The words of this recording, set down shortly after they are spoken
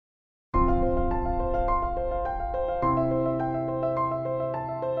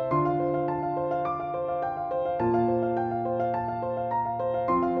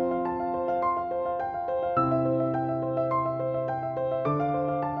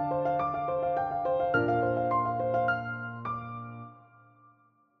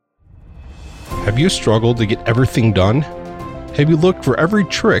Have you struggled to get everything done? Have you looked for every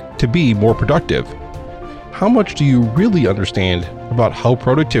trick to be more productive? How much do you really understand about how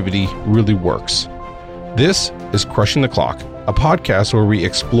productivity really works? This is Crushing the Clock, a podcast where we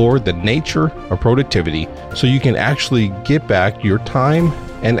explore the nature of productivity so you can actually get back your time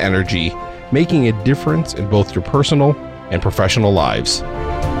and energy, making a difference in both your personal and professional lives.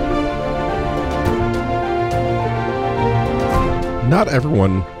 Not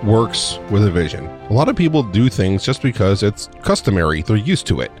everyone works with a vision. A lot of people do things just because it's customary, they're used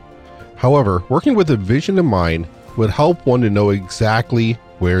to it. However, working with a vision in mind would help one to know exactly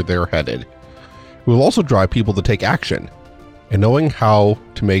where they're headed. It will also drive people to take action, and knowing how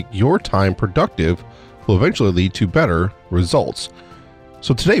to make your time productive will eventually lead to better results.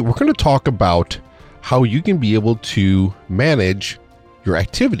 So today we're going to talk about how you can be able to manage your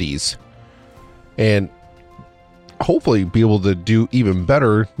activities and hopefully be able to do even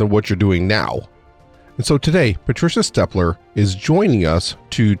better than what you're doing now. And so today, Patricia Stepler is joining us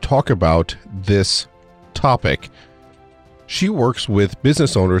to talk about this topic. She works with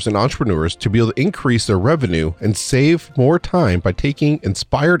business owners and entrepreneurs to be able to increase their revenue and save more time by taking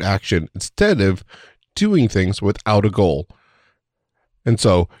inspired action instead of doing things without a goal. And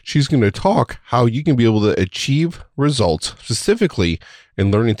so she's going to talk how you can be able to achieve results, specifically in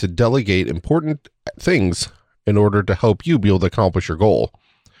learning to delegate important things in order to help you be able to accomplish your goal.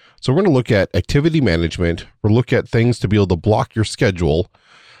 So we're going to look at activity management. We'll look at things to be able to block your schedule.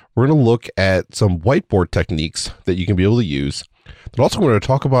 We're going to look at some whiteboard techniques that you can be able to use. But also we're going to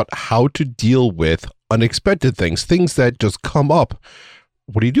talk about how to deal with unexpected things, things that just come up.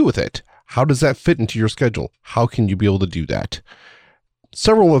 What do you do with it? How does that fit into your schedule? How can you be able to do that?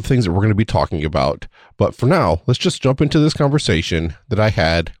 Several of the things that we're going to be talking about. But for now, let's just jump into this conversation that I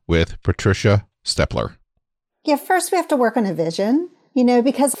had with Patricia Stepler. Yeah, first we have to work on a vision,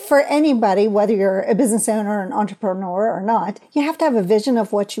 because for anybody, whether you're a business owner, an entrepreneur or not, you have to have a vision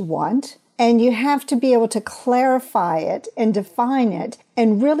of what you want, and you have to be able to clarify it and define it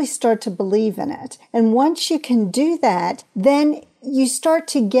and really start to believe in it. And once you can do that, then you start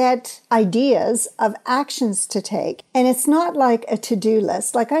to get ideas of actions to take. And it's not like a to-do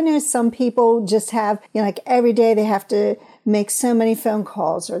list. Like I know some people just have, like every day they have to make so many phone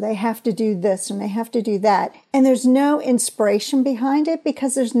calls, or they have to do this and they have to do that. And there's no inspiration behind it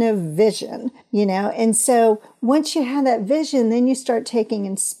because there's no vision, And so once you have that vision, then you start taking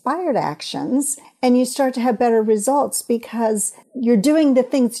inspired actions and you start to have better results because you're doing the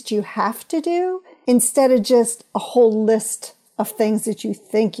things that you have to do instead of just a whole list of things that you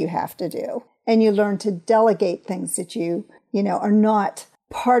think you have to do. And you learn to delegate things that you are not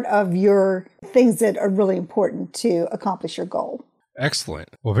part of your things that are really important to accomplish your goal. Excellent.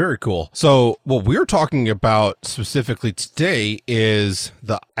 Well, very cool. So what we're talking about specifically today is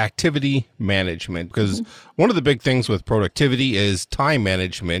the activity management, because one of the big things with productivity is time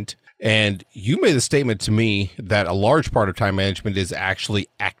management. And you made a statement to me that a large part of time management is actually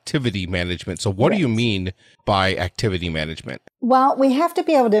activity management. So what do you mean by activity management? Well, we have to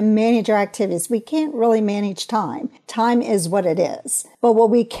be able to manage our activities. We can't really manage time. Time is what it is. But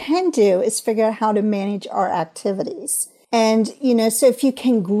what we can do is figure out how to manage our activities. And, so if you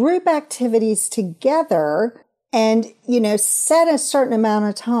can group activities together and, set a certain amount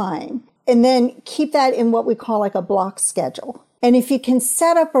of time and then keep that in what we call like a block schedule. And if you can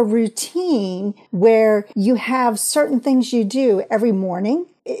set up a routine where you have certain things you do every morning,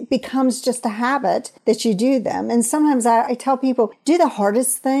 it becomes just a habit that you do them. And sometimes I tell people, do the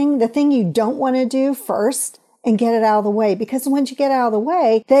hardest thing, the thing you don't want to do first, and get it out of the way. Because once you get out of the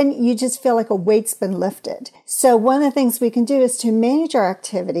way, then you just feel like a weight's been lifted. So one of the things we can do is to manage our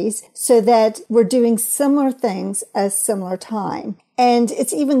activities so that we're doing similar things at a similar time. And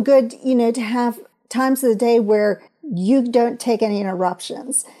it's even good, to have times of the day where you don't take any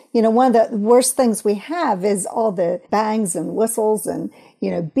interruptions. One of the worst things we have is all the bangs and whistles and,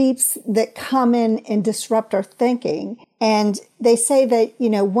 beeps that come in and disrupt our thinking. And they say that,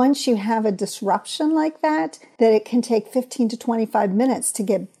 once you have a disruption like that it can take 15 to 25 minutes to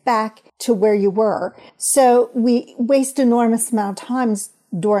get back to where you were. So we waste enormous amount of time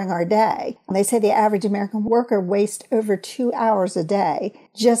during our day. And they say the average American worker wastes over 2 hours a day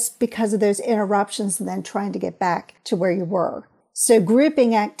just because of those interruptions and then trying to get back to where you were. So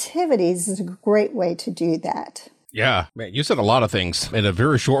grouping activities is a great way to do that. Yeah, man, you said a lot of things in a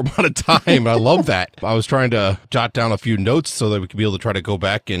very short amount of time. I love that. I was trying to jot down a few notes so that we could be able to try to go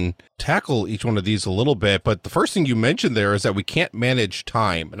back and tackle each one of these a little bit. But the first thing you mentioned there is that we can't manage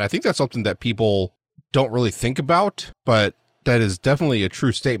time. And I think that's something that people don't really think about, but that is definitely a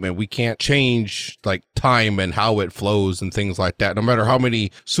true statement. We can't change like time and how it flows and things like that, no matter how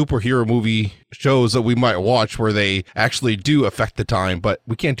many superhero movie shows that we might watch where they actually do affect the time, but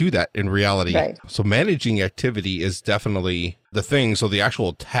we can't do that in reality. Right. So managing activity is definitely the thing. So the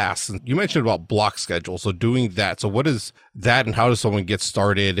actual tasks, you mentioned about block schedule. So doing that. So what is that and how does someone get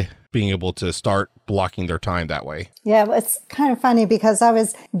started being able to start blocking their time that way? Yeah, it's kind of funny because I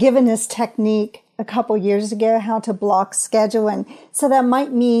was given this technique a couple years ago, how to block schedule. And so that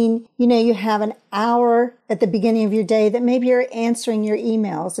might mean, you have an hour at the beginning of your day that maybe you're answering your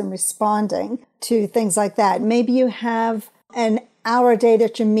emails and responding to things like that. Maybe you have an hour a day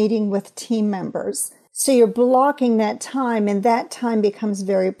that you're meeting with team members. So you're blocking that time, and that time becomes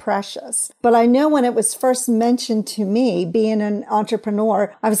very precious. But I know when it was first mentioned to me, being an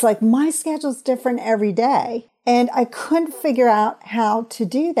entrepreneur, I was like, my schedule's different every day. And I couldn't figure out how to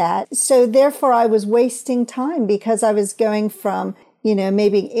do that. So therefore, I was wasting time because I was going from,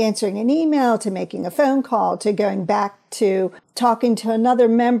 maybe answering an email to making a phone call to going back to talking to another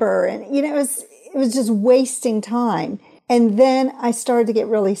member. And, it was just wasting time. And then I started to get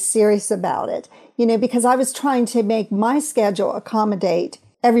really serious about it, because I was trying to make my schedule accommodate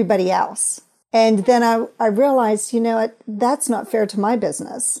everybody else. And then I realized, that's not fair to my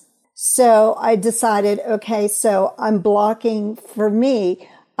business. So I decided, okay, so I'm blocking, for me,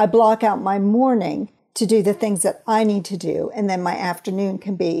 I block out my morning to do the things that I need to do. And then my afternoon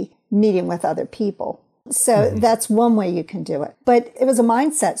can be meeting with other people. So that's one way you can do it. But it was a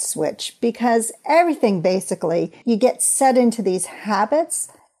mindset switch because everything basically, you get set into these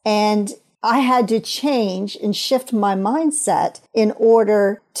habits, and I had to change and shift my mindset in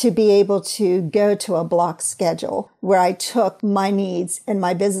order to be able to go to a block schedule where I took my needs and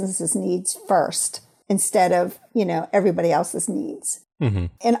my business's needs first instead of, everybody else's needs. Mm-hmm.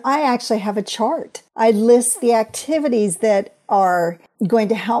 And I actually have a chart. I list the activities that are going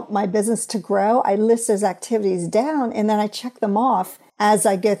to help my business to grow. I list those activities down, and then I check them off as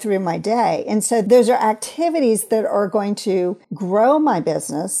I go through my day. And so those are activities that are going to grow my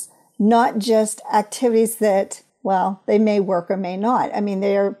business, not just activities that, they may work or may not. I mean,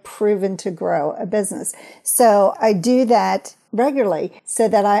 they are proven to grow a business. So I do that regularly so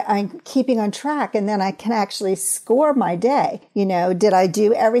that I'm keeping on track, and then I can actually score my day. Did I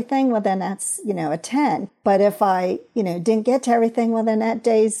do everything? Well, then that's, a 10. But if I, didn't get to everything, well, then that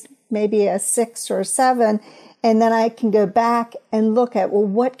day's maybe a 6 or a 7. And then I can go back and look at,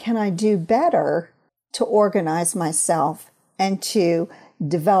 what can I do better to organize myself and to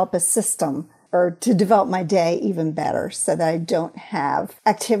develop a system, or to develop my day even better so that I don't have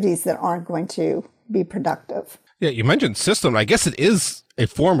activities that aren't going to be productive. Yeah, you mentioned system. I guess it is a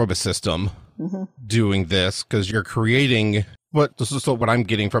form of a system doing this because you're creating this is what I'm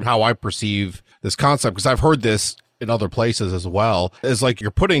getting from how I perceive this concept, because I've heard this in other places as well, is like you're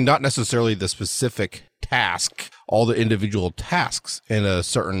putting not necessarily the specific task, all the individual tasks in a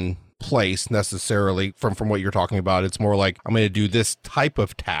certain place necessarily from what you're talking about. It's more like I'm going to do this type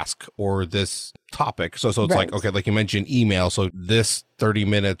of task or this topic. So it's like, okay, like you mentioned email. So this 30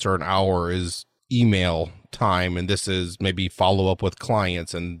 minutes or an hour is email time, and this is maybe follow up with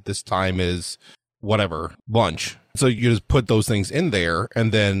clients, and this time is whatever, lunch. So you just put those things in there,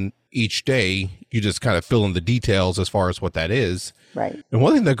 and then each day you just kind of fill in the details as far as what that is. Right. And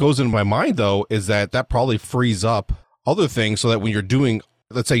one thing that goes into my mind though is that probably frees up other things so that when you're doing,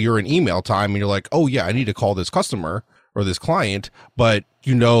 let's say you're in email time and you're like, oh yeah, I need to call this customer or this client, but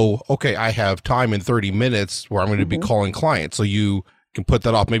okay, I have time in 30 minutes where I'm going to be calling clients. So you can put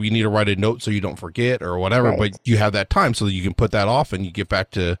that off. Maybe you need to write a note so you don't forget or whatever, but you have that time so that you can put that off and you get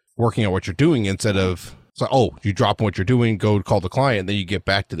back to working on what you're doing instead of, you drop what you're doing, go call the client, then you get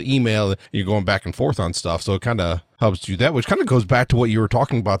back to the email, and you're going back and forth on stuff. So it kind of helps do that, which kind of goes back to what you were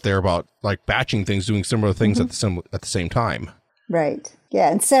talking about there about like batching things, doing similar things at the same time. Right.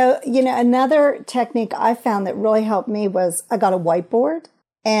 Yeah. And so, another technique I found that really helped me was I got a whiteboard.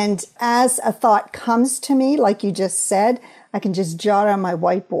 And as a thought comes to me, like you just said, I can just jot on my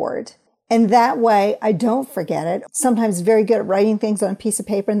whiteboard. And that way I don't forget it. Sometimes very good at writing things on a piece of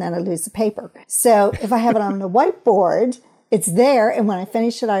paper, and then I lose the paper. So if I have it on the whiteboard, it's there. And when I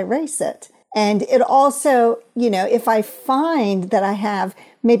finish it, I erase it. And it also, if I find that I have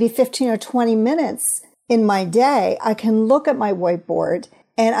maybe 15 or 20 minutes in my day, I can look at my whiteboard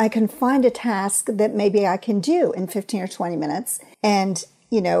and I can find a task that maybe I can do in 15 or 20 minutes and,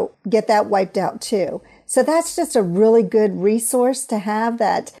 get that wiped out too. So that's just a really good resource to have,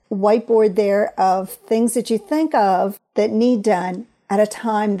 that whiteboard there of things that you think of that need done at a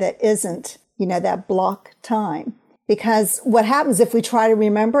time that isn't, that block time. Because what happens if we try to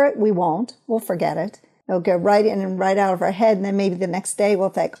remember it, we won't. We'll forget it. It'll go right in and right out of our head. And then maybe the next day we'll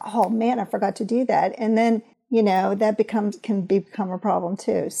think, oh man, I forgot to do that. And then, that can become a problem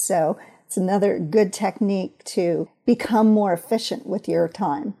too. So it's another good technique to become more efficient with your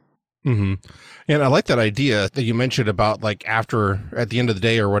time. Mm-hmm. And I like that idea that you mentioned about like after at the end of the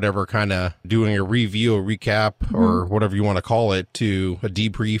day or whatever, kind of doing a review, a recap, or whatever you want to call it, to a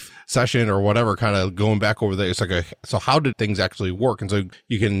debrief session or whatever, kind of going back over there. It's like so how did things actually work? And so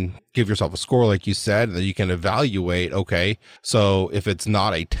you can give yourself a score, like you said, and then you can evaluate, okay, so if it's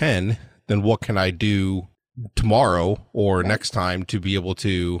not a 10, then what can I do tomorrow or next time to be able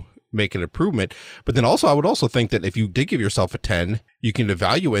to make an improvement? But then also, I would also think that if you did give yourself a 10, you can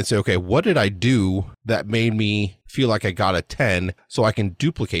evaluate and say, okay, what did I do that made me feel like I got a 10 so I can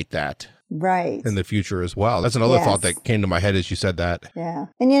duplicate that in the future as well? That's another thought that came to my head as you said that. Yeah.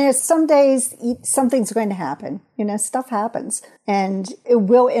 And, some days something's going to happen, stuff happens and it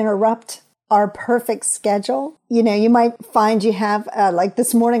will interrupt our perfect schedule. You might find you have, like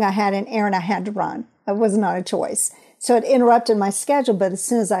this morning I had an errand I had to run. It was not a choice. So it interrupted my schedule, but as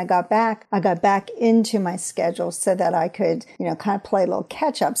soon as I got back into my schedule so that I could, kind of play a little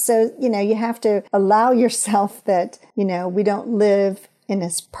catch up. So, you have to allow yourself that, we don't live in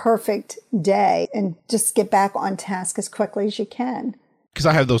this perfect day and just get back on task as quickly as you can. Because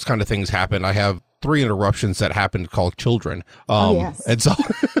I have those kind of things happen. I have 3 interruptions that happened called children. Yes. And so...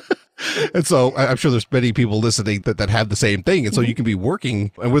 And so I'm sure there's many people listening that have the same thing. And so you can be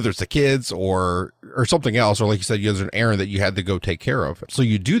working, and whether it's the kids or something else, or like you said, there's an errand that you had to go take care of. So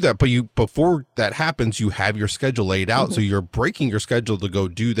you do that, but before that happens, you have your schedule laid out. So you're breaking your schedule to go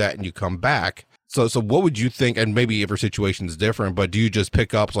do that and you come back. So what would you think? And maybe every situation is different, but do you just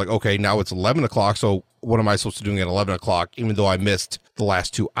pick up, it's like, okay, now it's 11 o'clock. So what am I supposed to do at 11 o'clock? Even though I missed the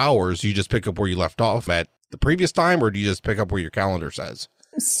last 2 hours, you just pick up where you left off at the previous time, or do you just pick up where your calendar says?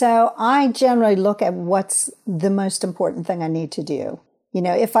 So I generally look at what's the most important thing I need to do.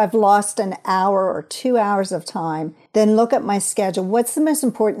 If I've lost an hour or 2 hours of time, then look at my schedule. What's the most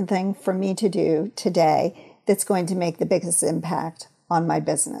important thing for me to do today that's going to make the biggest impact on my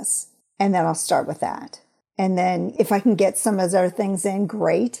business? And then I'll start with that. And then if I can get some of those other things in,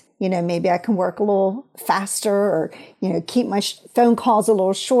 great. Maybe I can work a little faster or, keep my phone calls a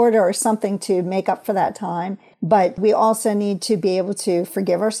little shorter or something to make up for that time. But we also need to be able to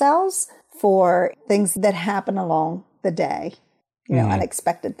forgive ourselves for things that happen along the day,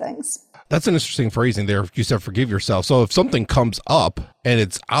 unexpected things. That's an interesting phrasing there. You said forgive yourself. So if something comes up and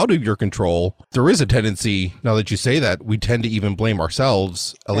it's out of your control, there is a tendency, now that you say that, we tend to even blame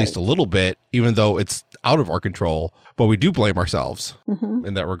ourselves at least a little bit, even though it's out of our control. But we do blame ourselves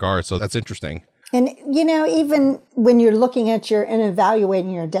in that regard. So that's interesting. And, even when you're looking at and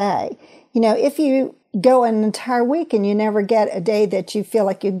evaluating your day, if you go an entire week and you never get a day that you feel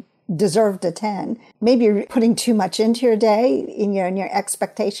like you deserved a 10, maybe you're putting too much into your day and your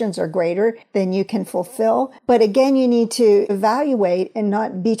expectations are greater than you can fulfill. But again, you need to evaluate and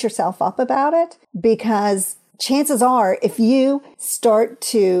not beat yourself up about it, because chances are if you start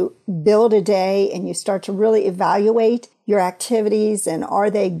to build a day and you start to really evaluate your activities and are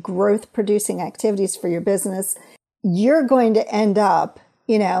they growth producing activities for your business, you're going to end up,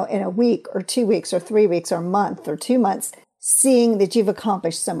 in a week or 2 weeks or 3 weeks or a month or 2 months, seeing that you've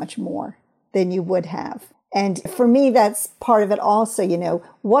accomplished so much more than you would have. And for me, that's part of it also,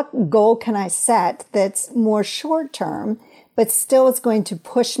 what goal can I set that's more short term, but still is going to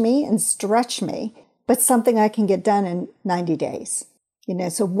push me and stretch me, but something I can get done in 90 days.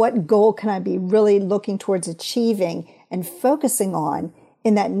 So what goal can I be really looking towards achieving and focusing on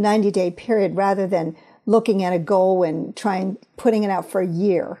in that 90-day period, rather than looking at a goal and putting it out for a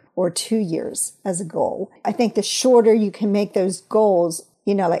year or 2 years as a goal. I think the shorter you can make those goals,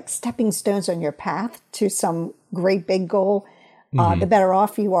 like stepping stones on your path to some great big goal, the better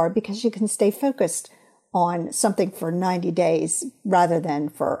off you are, because you can stay focused on something for 90 days rather than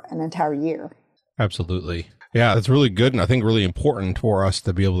for an entire year. Absolutely. Yeah, that's really good. And I think really important for us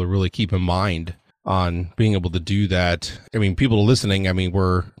to be able to really keep in mind on being able to do that. I mean, people listening,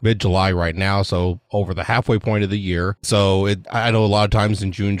 we're mid-July right now, so over the halfway point of the year. So I know a lot of times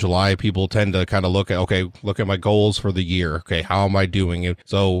in June, July, people tend to kind of look at my goals for the year. Okay, how am I doing?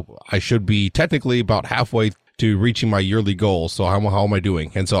 So I should be technically about halfway to reaching my yearly goals. So how am I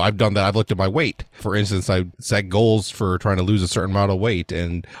doing? And so I've done that. I've looked at my weight. For instance, I set goals for trying to lose a certain amount of weight,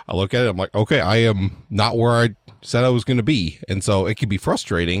 and I look at it, I'm like, okay, I am not where I said I was going to be. And so it can be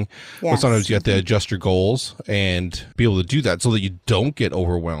frustrating, but sometimes you have to adjust your goals and be able to do that so that you don't get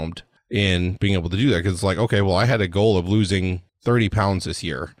overwhelmed in being able to do that. Cause it's like, okay, well, I had a goal of losing 30 pounds this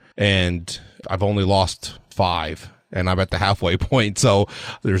year and I've only lost 5. and I'm at the halfway point. So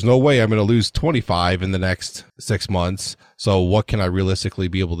there's no way I'm going to lose 25 in the next 6 months. So what can I realistically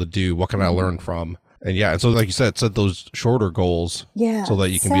be able to do? What can I learn from? And yeah, and so like you said, set those shorter goals so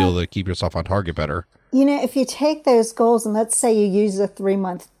that you can be able to keep yourself on target better. If you take those goals and let's say you use a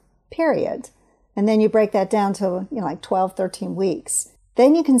 3-month period, and then you break that down to, like 12, 13 weeks,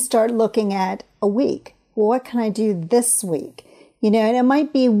 then you can start looking at a week. Well, what can I do this week? And it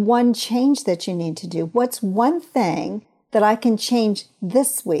might be one change that you need to do. What's one thing that I can change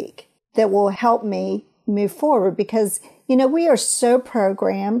this week that will help me move forward? Because, we are so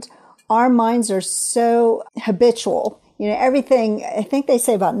programmed. Our minds are so habitual. Everything, I think they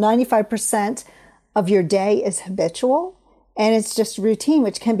say about 95% of your day is habitual, and it's just routine,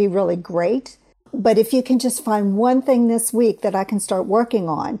 which can be really great. But if you can just find one thing this week that I can start working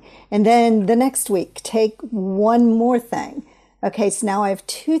on, and then the next week, take one more thing. Okay, so now I have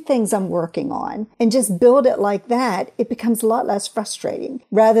 2 things I'm working on, and just build it like that, it becomes a lot less frustrating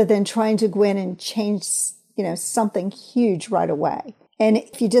rather than trying to go in and change, something huge right away. And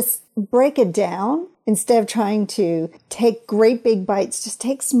if you just break it down, instead of trying to take great big bites, just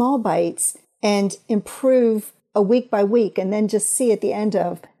take small bites and improve a week by week, and then just see at the end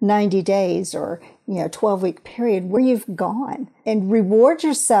of 90 days or 12-week period where you've gone, and reward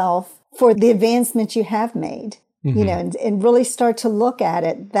yourself for the advancement you have made. And really start to look at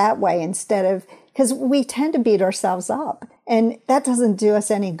it that way instead of, because we tend to beat ourselves up, and that doesn't do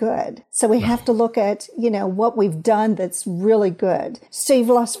us any good. So we have to look at, what we've done that's really good. So you've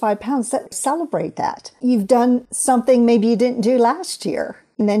lost 5 pounds, celebrate that. You've done something maybe you didn't do last year,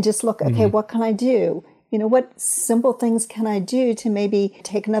 and then just look, okay, what can I do? What simple things can I do to maybe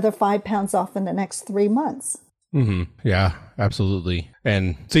take another 5 pounds off in the next 3 months? Yeah, absolutely.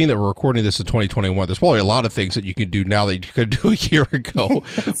 And seeing that we're recording this in 2021, there's probably a lot of things that you can do now that you could do a year ago.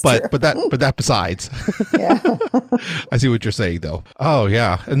 but that besides. Yeah. I see what you're saying though. Oh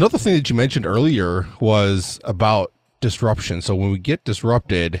yeah. Another thing that you mentioned earlier was about disruption. So when we get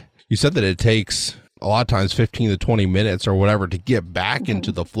disrupted, you said that it takes a lot of times 15 to 20 minutes or whatever to get back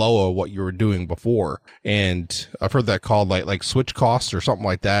into the flow of what you were doing before. And I've heard that called like switch costs or something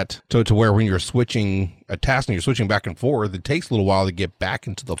like that, to where when you're switching a task and you're switching back and forth, it takes a little while to get back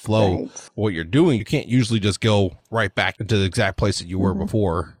into the flow of what you're doing. You can't usually just go right back into the exact place that you were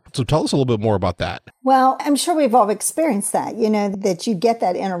before. So tell us a little bit more about that. Well, I'm sure we've all experienced that, that you get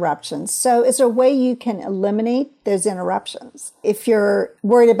that interruption. So is there a way you can eliminate those interruptions? If you're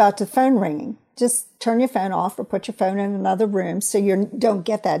worried about the phone ringing, just turn your phone off or put your phone in another room so you don't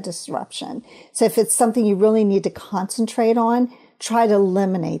get that disruption. So if it's something you really need to concentrate on, try to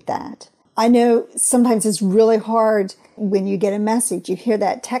eliminate that. I know sometimes it's really hard when you get a message, you hear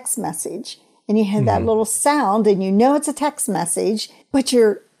that text message and you hear that little sound and it's a text message, but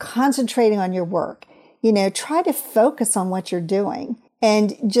you're concentrating on your work. Try to focus on what you're doing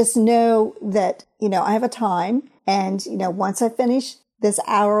and just know that, I have a time, and, once I finish this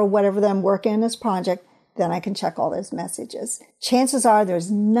hour or whatever that I'm working on this project, then I can check all those messages. Chances are there's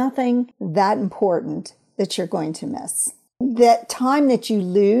nothing that important that you're going to miss. That time that you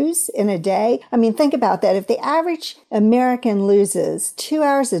lose in a day, think about that. If the average American loses 2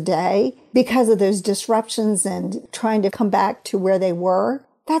 hours a day because of those disruptions and trying to come back to where they were,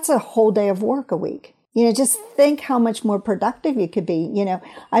 that's a whole day of work a week. Just think how much more productive you could be.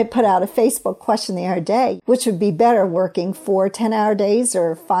 I put out a Facebook question the other day, which would be better, working 4 10-hour days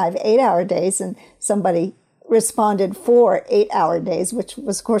or 5 8-hour days? And somebody responded 4 8-hour days, which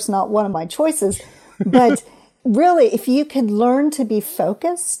was, of course, not one of my choices. But really, if you could learn to be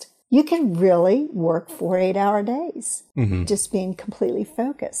focused, you can really work 4 8-hour days, just being completely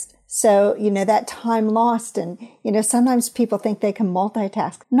focused. So, that time lost, and, sometimes people think they can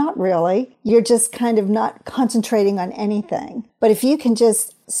multitask. Not really. You're just kind of not concentrating on anything. But if you can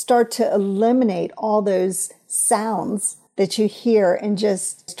just start to eliminate all those sounds that you hear and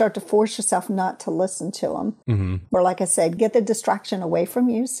just start to force yourself not to listen to them. Or like I said, get the distraction away from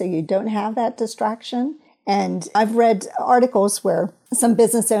you so you don't have that distraction. And I've read articles where some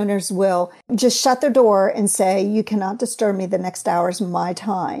business owners will just shut their door and say, you cannot disturb me, the next hour is my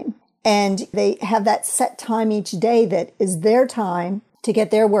time. And they have that set time each day that is their time to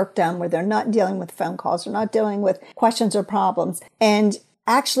get their work done, where they're not dealing with phone calls, they're not dealing with questions or problems. And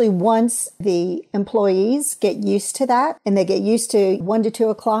actually, once the employees get used to that, and they get used to 1 to 2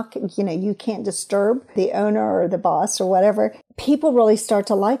 o'clock, you can't disturb the owner or the boss or whatever, people really start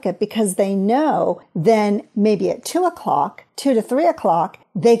to like it because they know then maybe at 2 to 3 o'clock,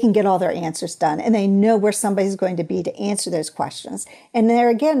 they can get all their answers done and they know where somebody's going to be to answer those questions. And there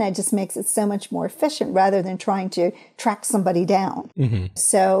again, that just makes it so much more efficient rather than trying to track somebody down.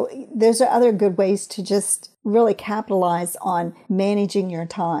 So those are other good ways to just really capitalize on managing your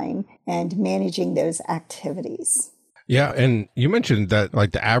time and managing those activities. Yeah. And you mentioned that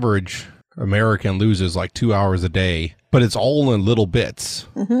like the average American loses like 2 hours a day, but it's all in little bits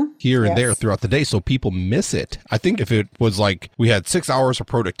here and there throughout the day. So people miss it. I think if it was like we had 6 hours of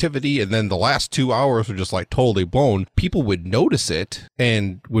productivity and then the last 2 hours were just like totally blown, people would notice it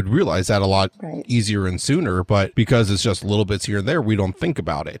and would realize that a lot easier and sooner. But because it's just little bits here and there, we don't think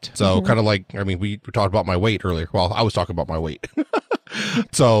about it. So kind of like, I mean, we talked about my weight earlier. Well, I was talking about my weight.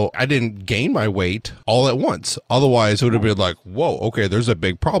 So I didn't gain my weight all at once. Otherwise, it would have been like, whoa, okay, there's a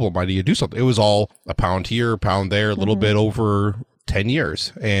big problem. I need to do something. It was all a pound here, a pound there, a little bit over 10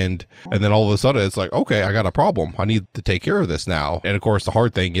 years. And then all of a sudden it's like, okay, I got a problem. I need to take care of this now. And of course, the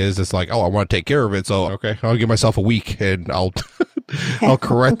hard thing is it's like, oh, I want to take care of it. So, okay, I'll give myself a week and I'll I'll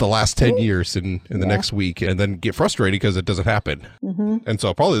correct the last 10 years in the next week and then get frustrated because it doesn't happen. And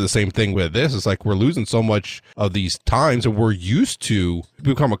so probably the same thing with this. It's like we're losing so much of these times and we're used to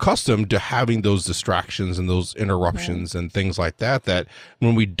become accustomed to having those distractions and those interruptions and things like that, that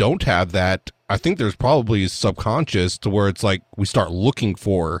when we don't have that, I think there's probably subconscious to where it's like we start looking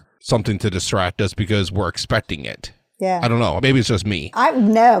for something to distract us because we're expecting it. Yeah. I don't know. Maybe it's just me. I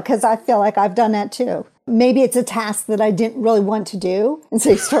know, because I feel like I've done that too. Maybe it's a task that I didn't really want to do. And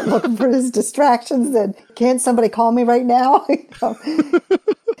so you start looking for these distractions that, can't somebody call me right now?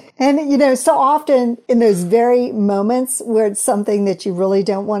 And, so often in those very moments where it's something that you really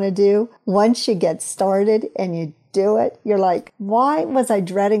don't want to do, once you get started and you do it, you're like, why was I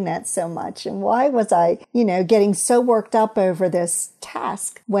dreading that so much? And why was I, getting so worked up over this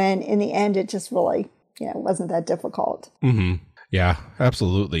task when in the end it just really, wasn't that difficult. Yeah,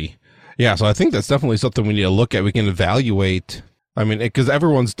 absolutely. Yeah, so I think that's definitely something we need to look at. We can evaluate. I mean, because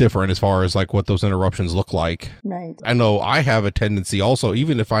everyone's different as far as like what those interruptions look like. Right. I know I have a tendency also,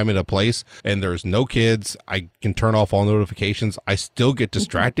 even if I'm in a place and there's no kids, I can turn off all notifications. I still get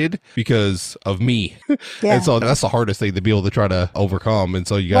distracted because of me. Yeah. And so that's the hardest thing to be able to try to overcome. And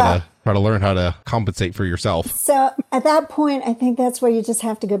so you got to try to learn how to compensate for yourself. So at that point, I think that's where you just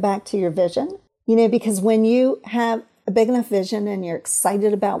have to go back to your vision, because when you have a big enough vision and you're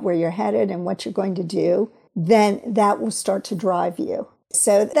excited about where you're headed and what you're going to do, then that will start to drive you.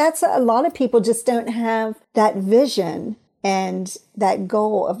 So that's a lot of people just don't have that vision and that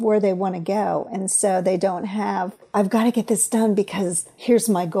goal of where they want to go. And so they don't have, I've got to get this done because here's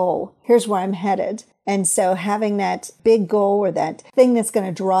my goal. Here's where I'm headed. And so having that big goal or that thing that's going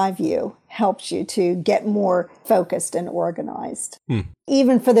to drive you helps you to get more focused and organized.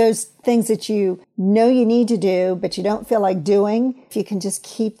 Even for those things that you know you need to do, but you don't feel like doing, if you can just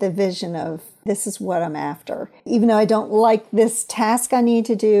keep the vision of, this is what I'm after. Even though I don't like this task I need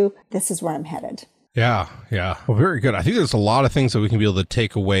to do, this is where I'm headed. Yeah. Well, very good. I think there's a lot of things that we can be able to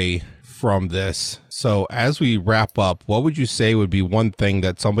take away from this. So as we wrap up, what would you say would be one thing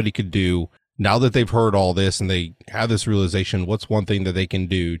that somebody could do now that they've heard all this and they have this realization? What's one thing that they can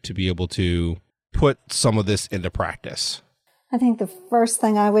do to be able to put some of this into practice? I think the first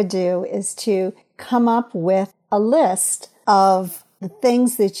thing I would do is to come up with a list of the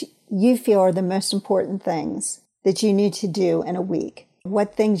things that you feel are the most important things that you need to do in a week.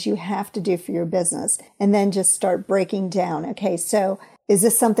 What things you have to do for your business, and then just start breaking down. Okay, so is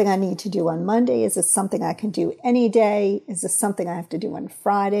this something I need to do on Monday? Is this something I can do any day? Is this something I have to do on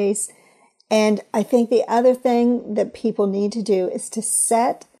Fridays? And I think the other thing that people need to do is to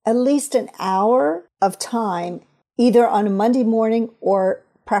set at least an hour of time, either on a Monday morning or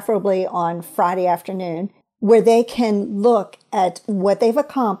preferably on Friday afternoon, where they can look at what they've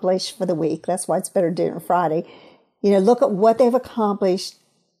accomplished for the week. That's why it's better to do it on Friday. Look at what they've accomplished,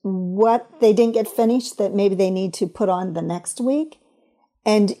 what they didn't get finished that maybe they need to put on the next week.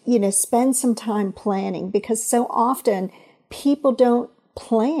 And, spend some time planning, because so often people don't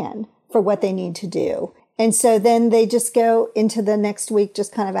plan for what they need to do. And so then they just go into the next week,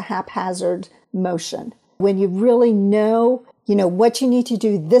 just kind of a haphazard motion. When you really know, what you need to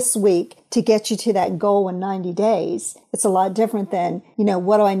do this week to get you to that goal in 90 days, it's a lot different than,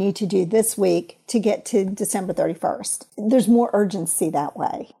 what do I need to do this week to get to December 31st? There's more urgency that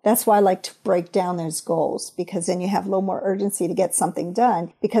way. That's why I like to break down those goals, because then you have a little more urgency to get something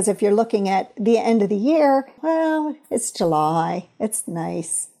done. Because if you're looking at the end of the year, well, it's July, it's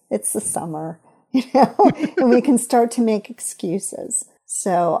nice, it's the summer, and we can start to make excuses.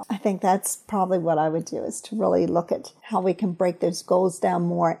 So I think that's probably what I would do, is to really look at how we can break those goals down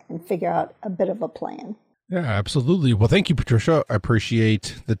more and figure out a bit of a plan. Yeah, absolutely. Well, thank you, Patricia. I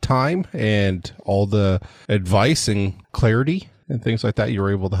appreciate the time and all the advice and clarity and things like that you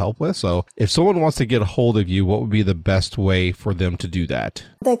were able to help with. So if someone wants to get a hold of you, what would be the best way for them to do that?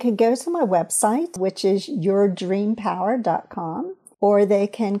 They could go to my website, which is yourdreampower.com, or they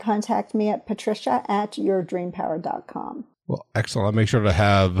can contact me at patricia@yourdreampower.com. Well, excellent. I'll make sure to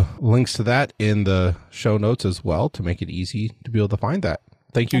have links to that in the show notes as well to make it easy to be able to find that.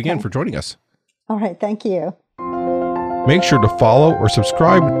 Thank you again for joining us. All right. Thank you. Make sure to follow or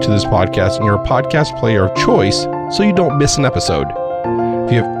subscribe to this podcast in your podcast player of choice so you don't miss an episode.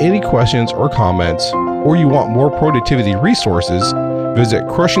 If you have any questions or comments, or you want more productivity resources, visit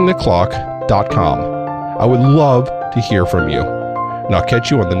crushingtheclock.com. I would love to hear from you. And I'll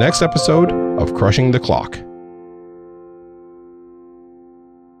catch you on the next episode of Crushing the Clock.